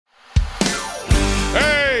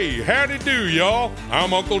howdy do, y'all.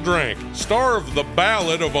 I'm Uncle Drank, star of The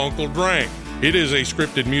Ballad of Uncle Drank. It is a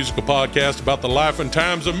scripted musical podcast about the life and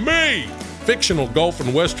times of me, fictional golf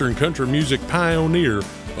and western country music pioneer,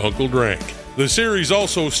 Uncle Drank. The series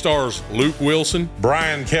also stars Luke Wilson,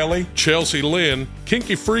 Brian Kelly, Chelsea Lynn,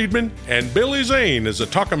 Kinky Friedman, and Billy Zane as a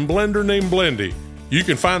talking blender named Blendy. You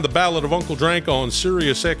can find The Ballad of Uncle Drank on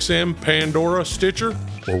SiriusXM, Pandora, Stitcher,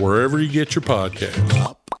 or wherever you get your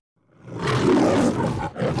podcasts.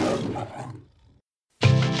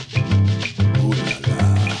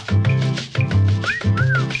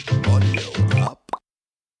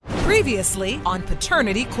 Previously on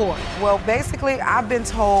Paternity Court. Well, basically, I've been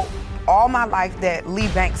told all my life that Lee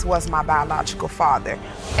Banks was my biological father.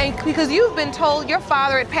 And because you've been told your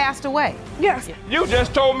father had passed away. Yes. You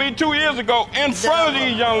just told me 2 years ago in front of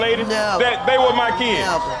these young ladies that they were my kids.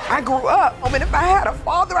 I grew up. I mean, if I had a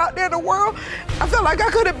father out there in the world, I felt like I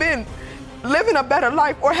could have been living a better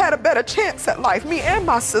life or had a better chance at life, me and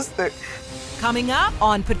my sister. Coming up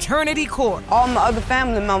on Paternity Court. All my other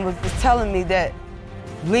family members was telling me that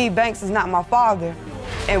Lee Banks is not my father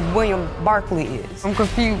and William Barkley is. I'm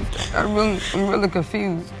confused. I'm really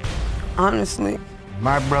confused, honestly.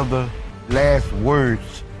 My brother's last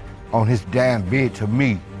words on his dying bed to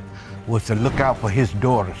me was to look out for his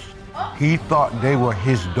daughters. He thought they were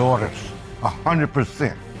his daughters,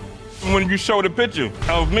 100%. When you show the picture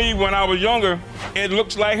of me when I was younger, it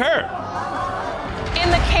looks like her.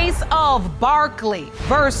 In the case of Barkley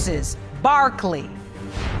versus Barkley,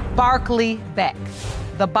 Barkley Beck,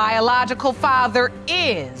 the biological father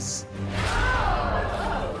is.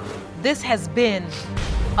 This has been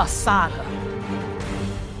a saga.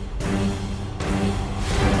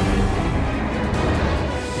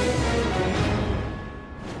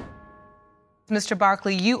 Mr.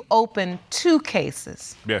 Barkley, you opened 2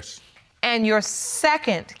 cases. Yes. And your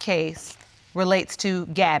second case relates to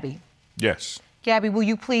Gabby. Yes. Gabby, will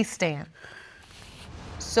you please stand?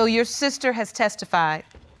 So your sister has testified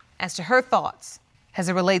as to her thoughts as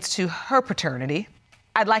it relates to her paternity.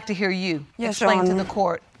 I'd like to hear you explain to the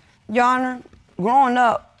court. Your Honor, growing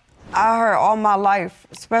up, I heard all my life,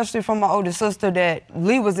 especially from my older sister, that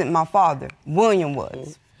Lee wasn't my father, William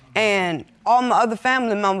was. And all my other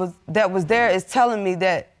family members that was there is telling me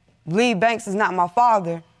that Lee Banks is not my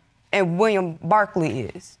father and William Barkley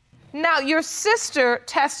is. Now, your sister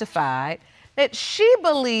testified that she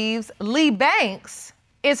believes Lee Banks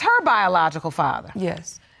is her biological father.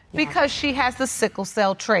 Yes. Because she has the sickle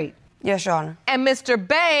cell trait. Yes, Your Honor. And Mr.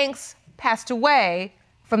 Banks passed away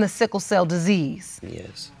from the sickle cell disease.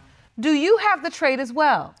 Yes. Do you have the trait as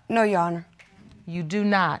well? No, Your Honor. You do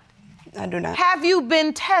not. I do not. Have you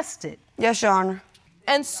been tested? Yes, Your Honor.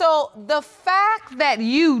 And so the fact that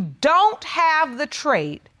you don't have the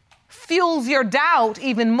trait fuels your doubt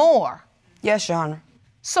even more. Yes, Your Honor.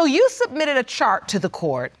 So you submitted a chart to the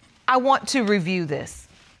court. I want to review this.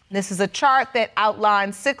 This is a chart that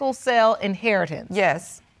outlines sickle cell inheritance.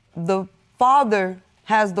 Yes. The father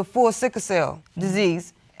has the full sickle cell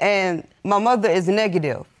disease, and my mother is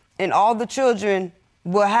negative, and all the children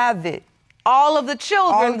will have it. All of the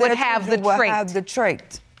children would have the trait. Have the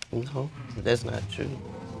trait. No, that's not true.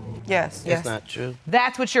 Yes. That's not true.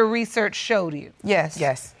 That's what your research showed you. Yes.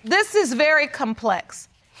 Yes. This is very complex,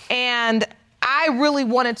 and I really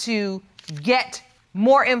wanted to get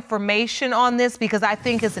more information on this because I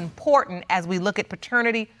think it's important as we look at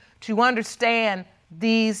paternity to understand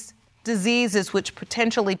these diseases which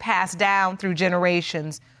potentially pass down through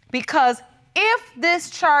generations. Because if this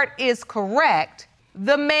chart is correct,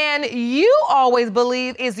 the man you always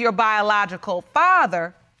believe is your biological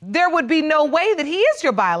father, there would be no way that he is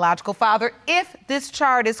your biological father if this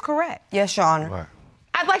chart is correct. Yes, Your Honor. Right.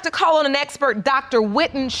 I'd like to call on an expert, Dr.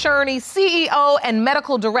 Witten Sherney, CEO and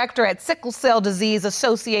Medical Director at Sickle Cell Disease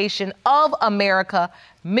Association of America,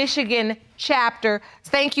 Michigan chapter.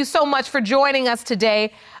 Thank you so much for joining us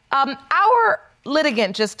today. Our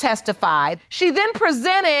litigant just testified. She then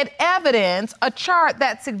presented evidence, a chart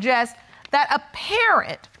that suggests that a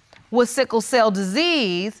parent with sickle cell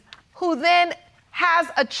disease who then has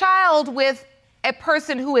a child with a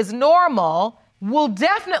person who is normal will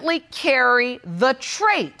definitely carry the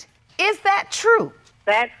trait. Is that true?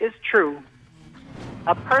 That is true.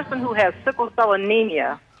 A person who has sickle cell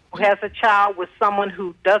anemia, who has a child with someone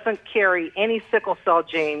who doesn't carry any sickle cell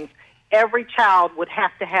genes, every child would have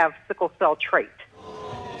to have sickle cell trait.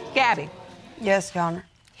 Gabby. Yes, Your Honor.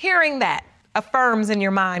 Hearing that affirms in your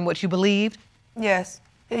mind what you believed? Yes.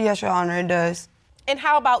 Yes, Your Honor, it does. And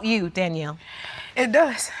how about you, Danielle? It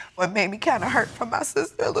does. What made me kind of hurt for my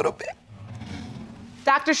sister a little bit.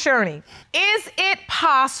 Dr. Sherney, is it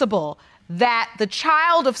possible that the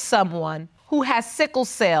child of someone who has sickle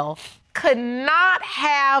cell could not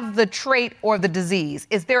have the trait or the disease?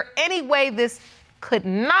 Is there any way this could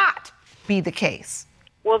not be the case?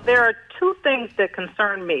 Well, there are two things that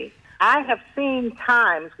concern me. I have seen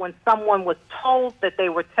times when someone was told that they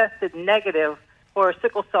were tested negative for a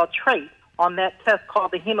sickle cell trait on that test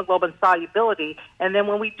called the hemoglobin solubility, and then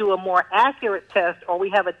when we do a more accurate test or we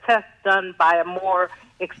have a test done by a more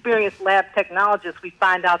experienced lab technologist, we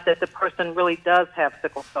find out that the person really does have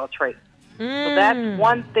sickle cell trait. So that's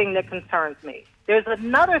one thing that concerns me. There's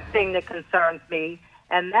another thing that concerns me,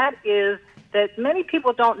 and that is that many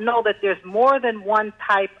people don't know that there's more than one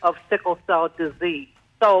type of sickle cell disease.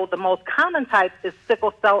 So the most common type is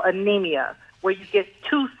sickle cell anemia, where you get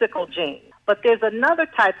two sickle genes. But there's another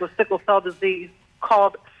type of sickle cell disease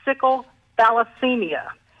called sickle thalassemia.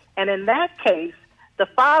 And in that case, the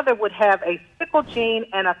father would have a sickle gene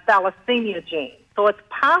and a thalassemia gene. So it's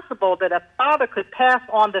possible that a father could pass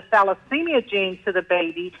on the thalassemia gene to the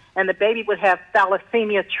baby, and the baby would have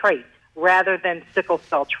thalassemia trait rather than sickle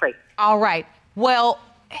cell trait. All right. Well,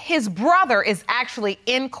 his brother is actually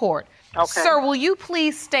in court. Okay. Sir, will you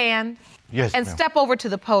please stand Yes, and ma'am. step over to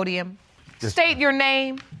the podium? Yes, State your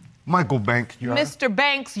name. Michael Banks, Your Honor. Mr.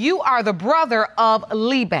 Banks, you are the brother of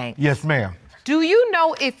Lee Banks. Yes, ma'am. Do you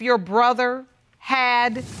know if your brother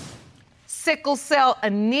had sickle cell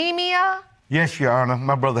anemia? Yes, Your Honor.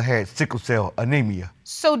 My brother had sickle cell anemia.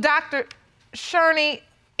 So, Dr. Sherney,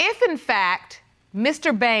 if in fact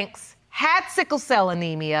Mr. Banks had sickle cell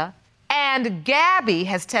anemia and Gabby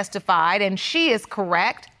has testified, and she is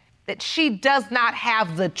correct, that she does not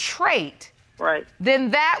have the trait, Right.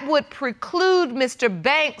 then that would preclude Mr.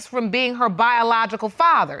 Banks from being her biological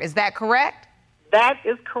father. Is that correct? That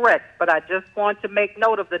is correct, but I just want to make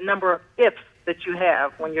note of the number of ifs that you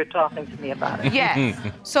have when you're talking to me about it. Yes.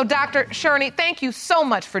 So, Dr. Sherney, thank you so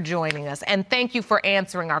much for joining us, and thank you for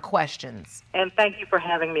answering our questions. And thank you for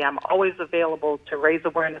having me. I'm always available to raise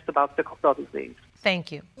awareness about sickle cell disease.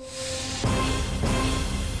 Thank you.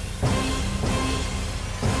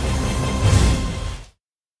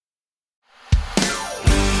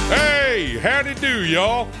 Hey, howdy do,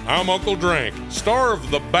 y'all. I'm Uncle Drank, star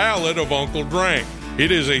of The Ballad of Uncle Drank.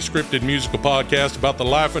 It is a scripted musical podcast about the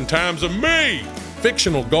life and times of me,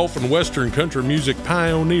 fictional Gulf and Western country music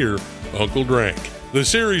pioneer, Uncle Drank. The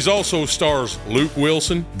series also stars Luke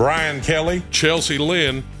Wilson, Brian Kelly, Chelsea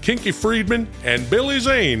Lynn, Kinky Friedman, and Billy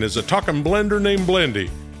Zane as a talking blender named Blendy.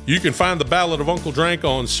 You can find The Ballad of Uncle Drank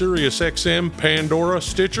on SiriusXM, Pandora,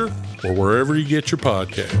 Stitcher, or wherever you get your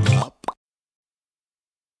podcasts.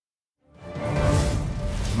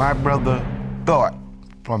 My brother thought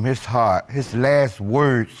from his heart, his last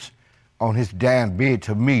words on his dying bed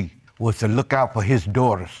to me was to look out for his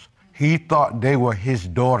daughters. He thought they were his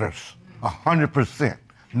daughters, 100%,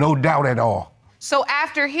 no doubt at all. So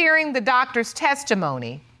after hearing the doctor's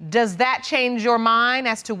testimony, does that change your mind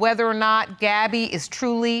as to whether or not Gabby is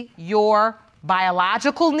truly your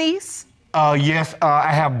biological niece? Yes,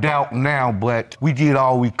 I have doubt now, but we did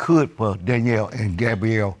all we could for Danielle and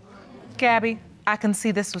Gabrielle. Gabby, I can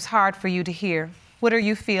see this was hard for you to hear. What are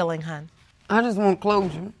you feeling, hon? I just want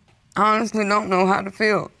closure. I honestly don't know how to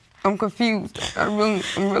feel. I'm confused. I'm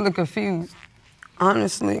really confused.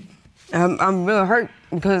 Honestly, I'm real hurt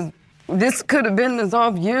because this could have been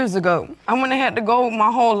resolved years ago. I wouldn't have had to go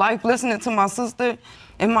my whole life listening to my sister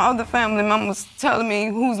and my other family members telling me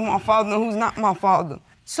who's my father and who's not my father.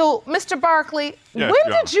 So, Mr. Barkley, Yes,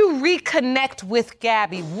 when Your did you reconnect with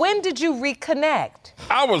Gabby? When did you reconnect?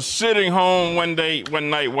 I was sitting home one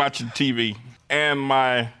night watching TV, and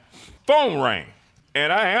my phone rang.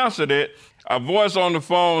 And I answered it. A voice on the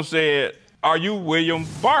phone said, "Are you William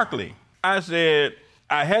Barkley?" I said,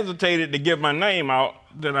 I hesitated to give my name out.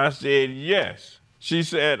 Then I said, yes. She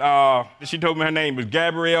said, she told me her name was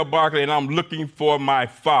Gabrielle Barkley, and I'm looking for my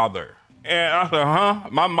father. And I said, huh?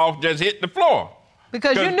 My mouth just hit the floor.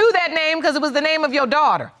 Because you knew that name because it was the name of your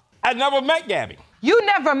daughter. I never met Gabby. You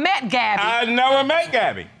never met Gabby. I never met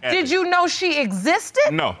Gabby. Did you know she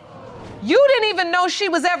existed? No. You didn't even know she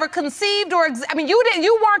was ever conceived or,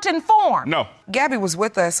 you weren't informed. No. Gabby was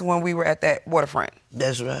with us when we were at that waterfront.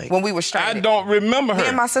 That's right. When we were I stranded. don't remember her. Me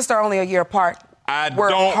and my sister are only a year apart. We're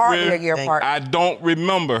don't hardly a year apart. I don't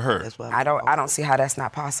remember her. That's why I don't see how that's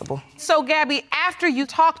not possible. So, Gabby, after you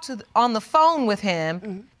talked on the phone with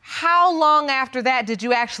him, how long after that did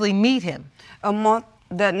you actually meet him? A month,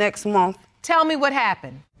 that next month. Tell me what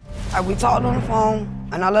happened. We talked on the phone,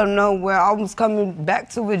 and I let him know where I was coming back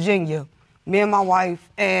to Virginia, me and my wife,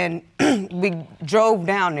 and we drove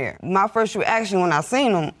down there. My first reaction when I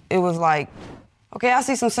seen him, it was like, okay, I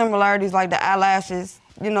see some similarities like the eyelashes,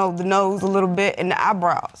 the nose a little bit, and the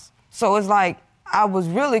eyebrows. So it's like, I was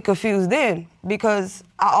really confused then because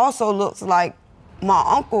I also looked like my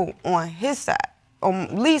uncle on his side,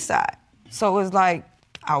 on Lee's side. So it's like,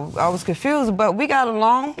 I was confused, but we got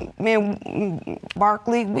along. Me and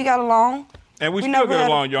Barkley, we got along. And we still get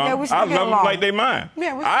along, y'all. Yeah, we still I get love them along. like they mine.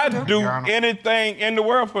 Yeah, we I'd still do anything in the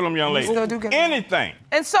world for them young ladies. still do get along. Anything.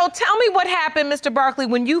 And so tell me what happened, Mr. Barkley,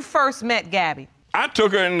 when you first met Gabby. I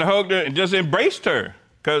took her and hugged her and just embraced her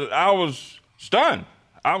because I was stunned.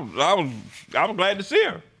 I was glad to see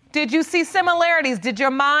her. Did you see similarities? Did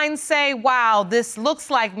your mind say, wow, this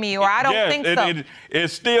looks like me, or I don't think so? It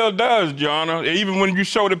still does, Joanna. Even when you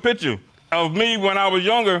show the picture of me when I was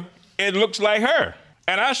younger, it looks like her.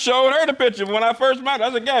 And I showed her the picture when I first met her.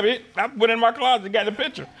 I said, Gabby, I went in my closet, got the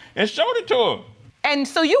picture, and showed it to her. And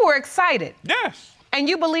so you were excited? Yes. And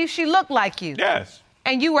you believe she looked like you? Yes.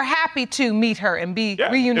 And you were happy to meet her and be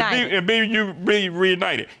reunited? And be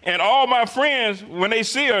reunited. And all my friends, when they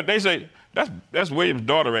see her, they say, that's William's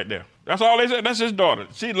daughter right there. That's all they say. That's his daughter.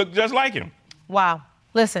 She looked just like him. Wow.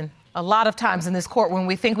 Listen, a lot of times in this courtroom,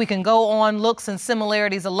 we think we can go on looks and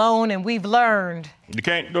similarities alone, and we've learned. You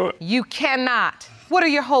can't do it. You cannot. What are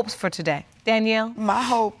your hopes for today? Danielle? My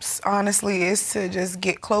hopes, honestly, is to just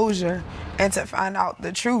get closure and to find out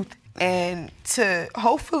the truth and to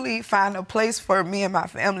hopefully find a place for me and my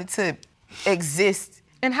family to exist.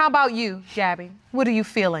 And how about you, Gabby? What are you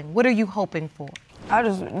feeling? What are you hoping for? I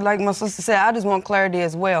just, like my sister said, I just want clarity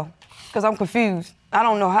as well because I'm confused. I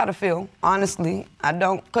don't know how to feel, honestly. I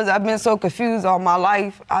don't, because I've been so confused all my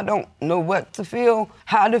life. I don't know what to feel,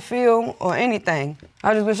 how to feel, or anything.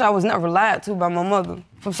 I just wish I was never lied to by my mother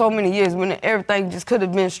for so many years when everything just could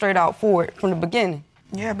have been straight out forward from the beginning.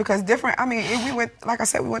 Yeah, because we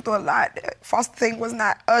went through a lot. Foster thing was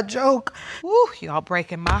not a joke. Woo, y'all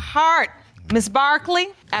breaking my heart. Miss Barkley,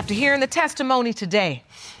 after hearing the testimony today,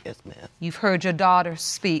 Yes, ma'am. you've heard your daughter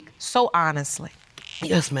speak so honestly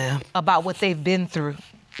Yes, ma'am. about what they've been through,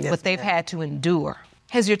 Yes, what they've ma'am. had to endure.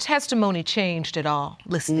 Has your testimony changed at all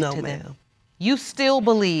listening No, to them? ma'am. You still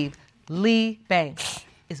believe Lee Banks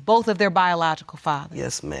is both of their biological fathers?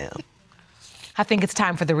 Yes, ma'am. I think it's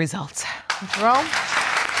time for the results. Jerome?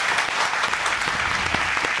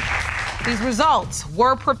 These results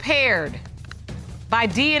were prepared by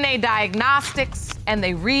DNA Diagnostics, and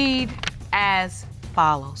they read as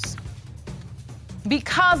follows.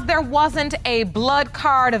 Because there wasn't a blood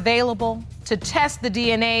card available to test the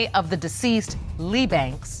DNA of the deceased Lee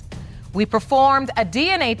Banks, we performed a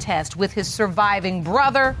DNA test with his surviving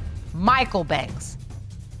brother, Michael Banks.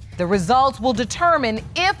 The results will determine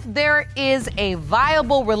if there is a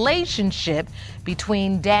viable relationship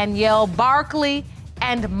between Danielle Barkley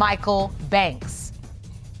and Michael Banks.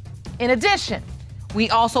 In addition, we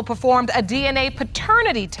also performed a DNA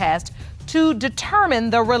paternity test to determine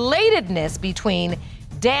the relatedness between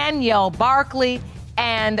Danielle Barkley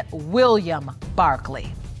and William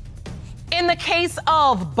Barkley. In the case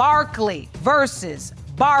of Barkley versus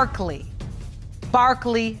Barkley,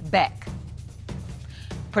 Barkley Beck,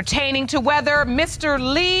 pertaining to whether Mr.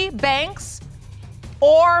 Lee Banks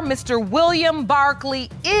or Mr. William Barkley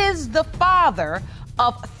is the father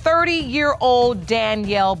of 30-year-old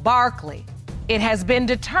Danielle Barkley, it has been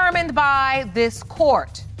determined by this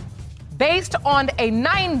court, based on a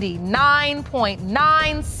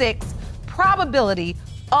 99.96 probability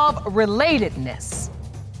of relatedness.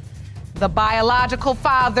 The biological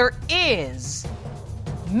father is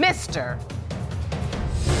Mr.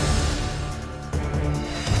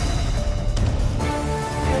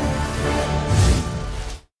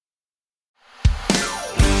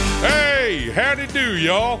 Hey, howdy do,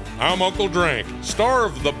 y'all. I'm Uncle Drank, star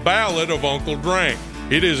of The Ballad of Uncle Drank.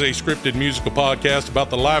 It is a scripted musical podcast about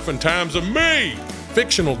the life and times of me,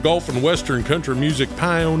 fictional Gulf and Western country music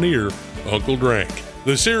pioneer, Uncle Drank.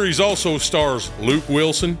 The series also stars Luke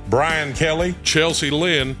Wilson, Brian Kelly, Chelsea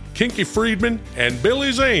Lynn, Kinky Friedman, and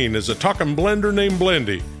Billy Zane as a talking blender named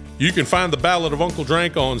Blendy. You can find The Ballad of Uncle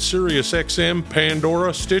Drank on SiriusXM,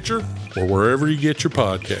 Pandora, Stitcher, or wherever you get your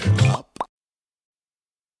podcasts.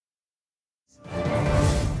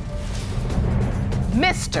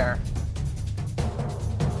 Mr.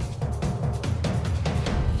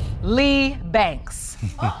 Lee Banks.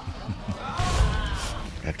 I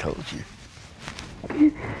told you.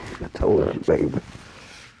 I told you, baby.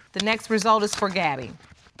 The next result is for Gabby.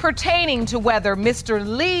 Pertaining to whether Mr.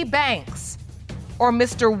 Lee Banks or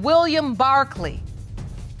Mr. William Barkley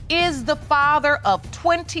is the father of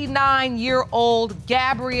 29-year-old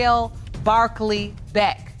Gabrielle Barkley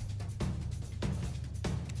Beck.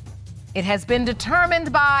 It has been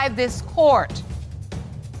determined by this court,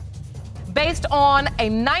 based on a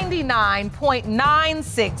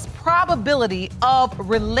 99.96 probability of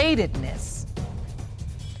relatedness,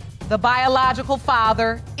 The biological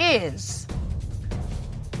father is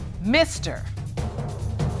Mr.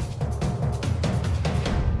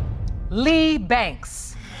 Lee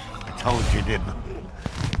Banks. I told you, didn't I?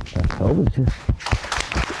 I told you.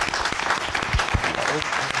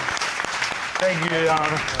 Thank you, Your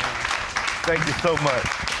Honor. Thank you so much.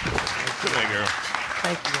 Come here, girl.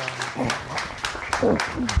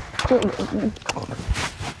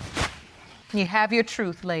 You have your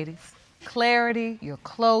truth, ladies. Clarity, your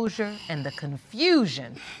closure, and the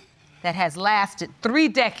confusion that has lasted 3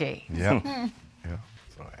 decades. Yeah. Yeah.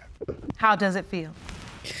 How does it feel?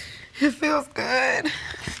 It feels good.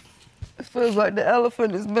 It feels like the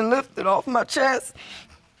elephant has been lifted off my chest.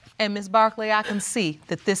 And Ms. Barkley, I can see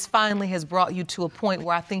that this finally has brought you to a point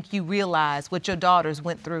where I think you realize what your daughters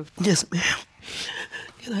went through. Yes, ma'am.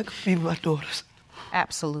 And I could be my daughters.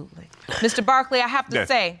 Absolutely. Mr. Barkley, I have to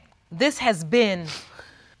say, this has been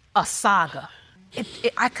a saga.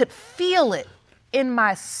 I could feel it in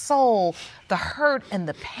my soul, the hurt and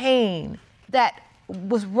the pain that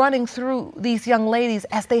was running through these young ladies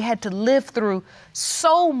as they had to live through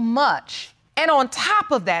so much. And on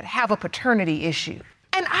top of that, have a paternity issue.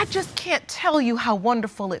 And I just can't tell you how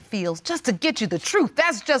wonderful it feels just to get you the truth.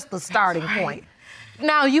 That's just the starting point.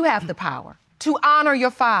 Now you have the power to honor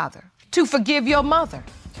your father, to forgive your mother,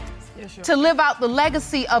 to live out the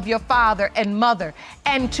legacy of your father and mother,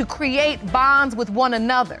 and to create bonds with one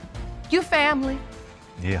another. You family.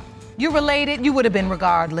 Yeah. You're related, you would have been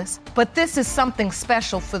regardless. But this is something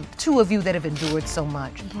special for the two of you that have endured so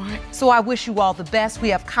much. Right. So I wish you all the best. We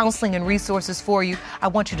have counseling and resources for you. I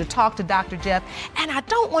want you to talk to Dr. Jeff, and I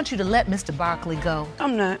don't want you to let Mr. Barkley go.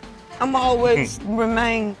 I'm not. I'm always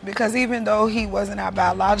remain. Because even though he wasn't our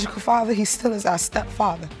biological father, he still is our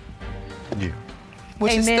stepfather. Yeah.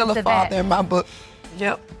 Which is Amen still to a father that. in my book.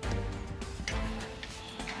 Yep.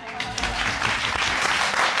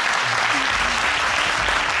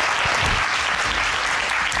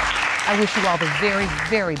 I wish you all the very,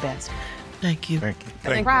 very best. Thank you. Thank you.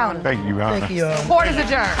 I'm proud of you. Thank you, Your Honor. Thank you, y'all. Court is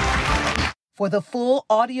adjourned. For the full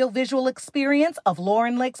audio-visual experience of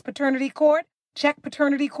Lauren Lake's Paternity Court, check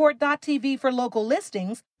paternitycourt.tv for local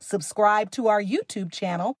listings, subscribe to our YouTube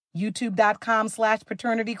channel,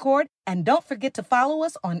 youtube.com/paternitycourt, and don't forget to follow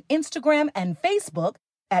us on Instagram and Facebook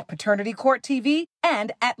at Paternity Court TV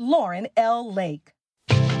and at Lauren L. Lake.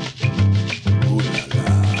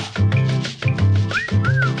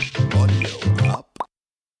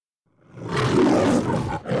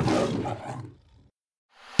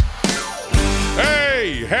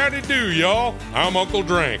 Hey, howdy do, y'all. I'm Uncle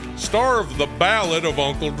Drank, star of The Ballad of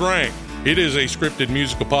Uncle Drank. It is a scripted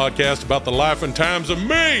musical podcast about the life and times of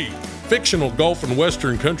me, fictional Gulf and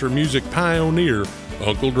Western country music pioneer,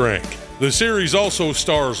 Uncle Drank. The series also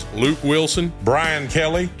stars Luke Wilson, Brian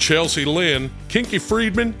Kelly, Chelsea Lynn, Kinky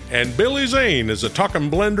Friedman, and Billy Zane as a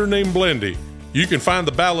talking blender named Blendy. You can find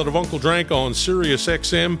The Ballad of Uncle Drank on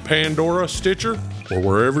SiriusXM, Pandora, Stitcher, or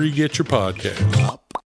wherever you get your podcasts.